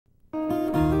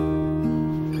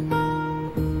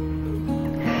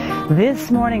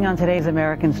This morning on today's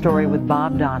American Story with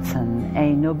Bob Dotson,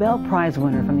 a Nobel Prize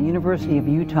winner from the University of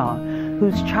Utah,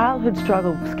 whose childhood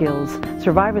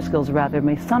survivor skills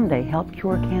may someday help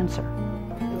cure cancer.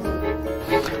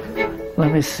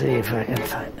 Let me see if I can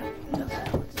find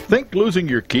it. Think losing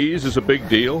your keys is a big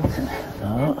deal?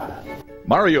 No.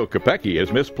 Mario Capecchi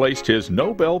has misplaced his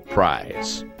Nobel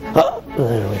Prize. Oh,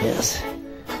 there it is.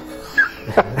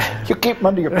 You keep them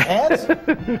under your pants?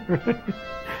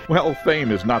 Well,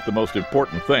 fame is not the most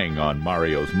important thing on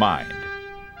Mario's mind.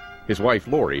 His wife,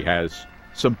 Lori, has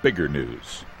some bigger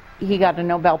news. He got a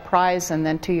Nobel Prize, and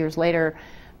then 2 years later,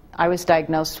 I was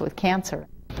diagnosed with cancer.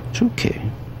 It's okay.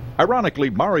 Ironically,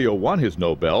 Mario won his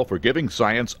Nobel for giving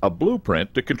science a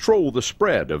blueprint to control the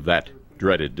spread of that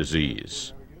dreaded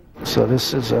disease. So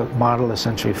this is a model,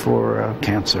 essentially, for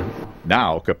cancer.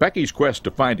 Now, Capecchi's quest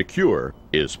to find a cure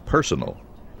is personal.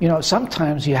 You know,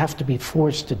 sometimes you have to be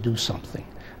forced to do something.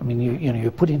 I mean,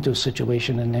 you're put into a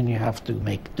situation and then you have to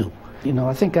make do. You know,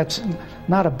 I think that's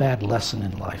not a bad lesson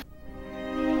in life.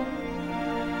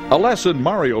 A lesson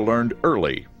Mario learned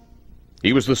early.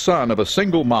 He was the son of a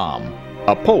single mom,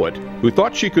 a poet who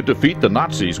thought she could defeat the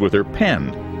Nazis with her pen.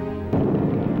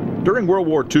 During World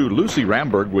War II, Lucy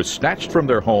Ramberg was snatched from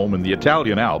their home in the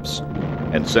Italian Alps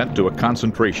and sent to a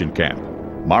concentration camp.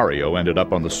 Mario ended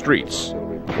up on the streets,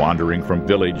 wandering from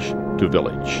village to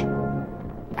village.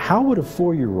 How would a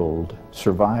 4-year-old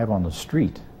survive on the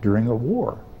street during a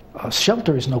war?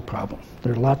 Shelter is no problem.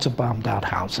 There are lots of bombed out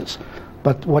houses.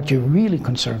 But what you're really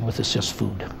concerned with is just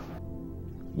food.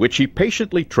 Which he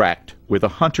patiently tracked with a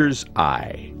hunter's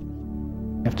eye.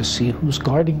 You have to see who's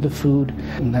guarding the food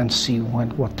and then see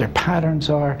what their patterns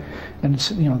are. And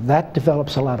that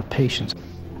develops a lot of patience.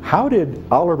 How did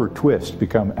Oliver Twist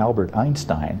become Albert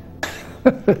Einstein?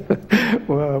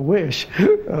 Well, I wish.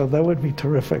 That would be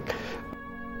terrific.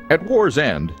 At war's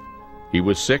end, he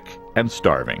was sick and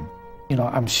starving. You know,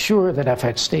 I'm sure that if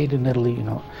I'd stayed in Italy,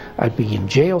 I'd be in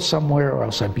jail somewhere or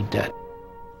else I'd be dead.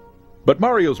 But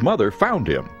Mario's mother found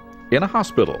him in a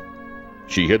hospital.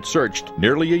 She had searched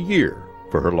nearly a year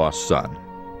for her lost son.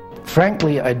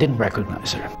 Frankly, I didn't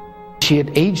recognize her. She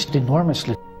had aged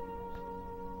enormously.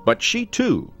 But she,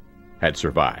 too, had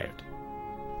survived.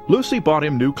 Lucy bought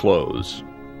him new clothes.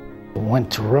 Went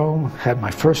to Rome, had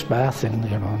my first bath in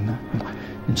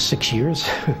 6 years.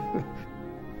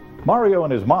 Mario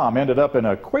and his mom ended up in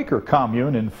a Quaker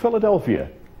commune in Philadelphia.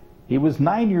 He was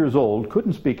 9 years old,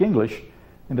 couldn't speak English,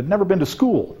 and had never been to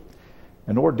school.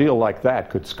 An ordeal like that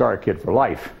could scar a kid for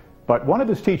life. But one of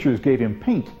his teachers gave him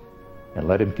paint and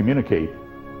let him communicate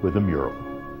with a mural.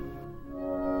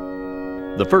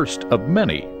 The first of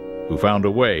many who found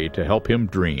a way to help him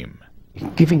dream.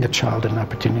 Giving a child an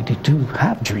opportunity to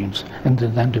have dreams and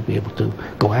then to be able to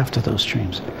go after those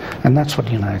dreams. And that's what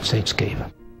the United States gave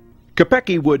him.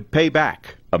 Capecchi would pay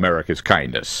back America's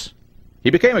kindness. He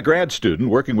became a grad student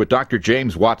working with Dr.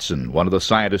 James Watson, one of the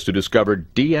scientists who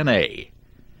discovered DNA.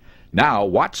 Now,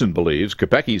 Watson believes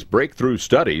Capecchi's breakthrough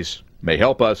studies may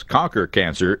help us conquer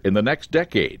cancer in the next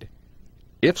decade.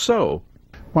 If so,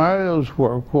 Mario's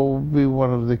work will be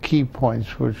one of the key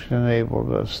points which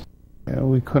enabled us.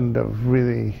 We couldn't have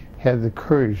really had the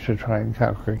courage to try and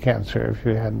conquer cancer if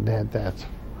we hadn't had that.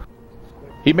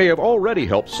 He may have already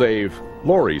helped save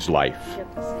Lori's life.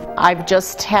 I've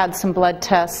just had some blood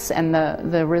tests, and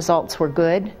the results were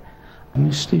good.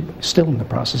 I'm still in the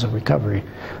process of recovery,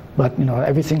 but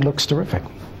everything looks terrific.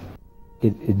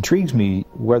 It intrigues me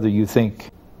whether you think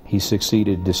he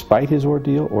succeeded despite his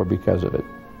ordeal or because of it.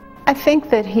 I think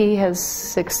that he has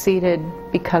succeeded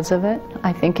because of it.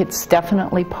 I think it's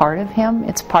definitely part of him.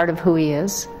 It's part of who he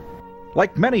is.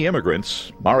 Like many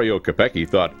immigrants, Mario Capecchi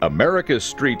thought America's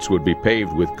streets would be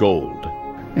paved with gold.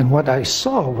 And what I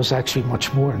saw was actually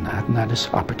much more than that, and that is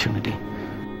opportunity.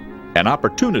 An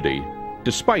opportunity,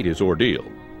 despite his ordeal,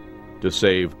 to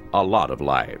save a lot of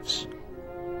lives.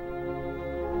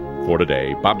 For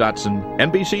today, Bob Dotson,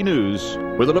 NBC News,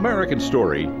 with an American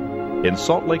Story in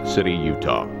Salt Lake City,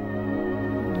 Utah.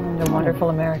 A wonderful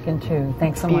American, too.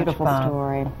 Thanks so much, Bob. Beautiful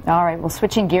story. All right, well,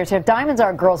 switching gears here. If diamonds are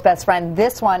a girl's best friend,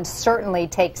 this one certainly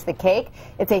takes the cake.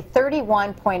 It's a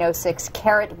 31.06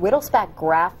 carat Whittlesback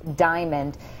Graph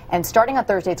diamond. And starting on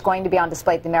Thursday, it's going to be on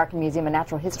display at the American Museum of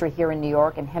Natural History here in New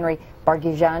York. And Henry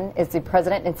Barguijan is the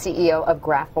president and CEO of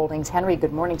Graph Holdings. Henry,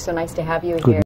 good morning. So nice to have you here.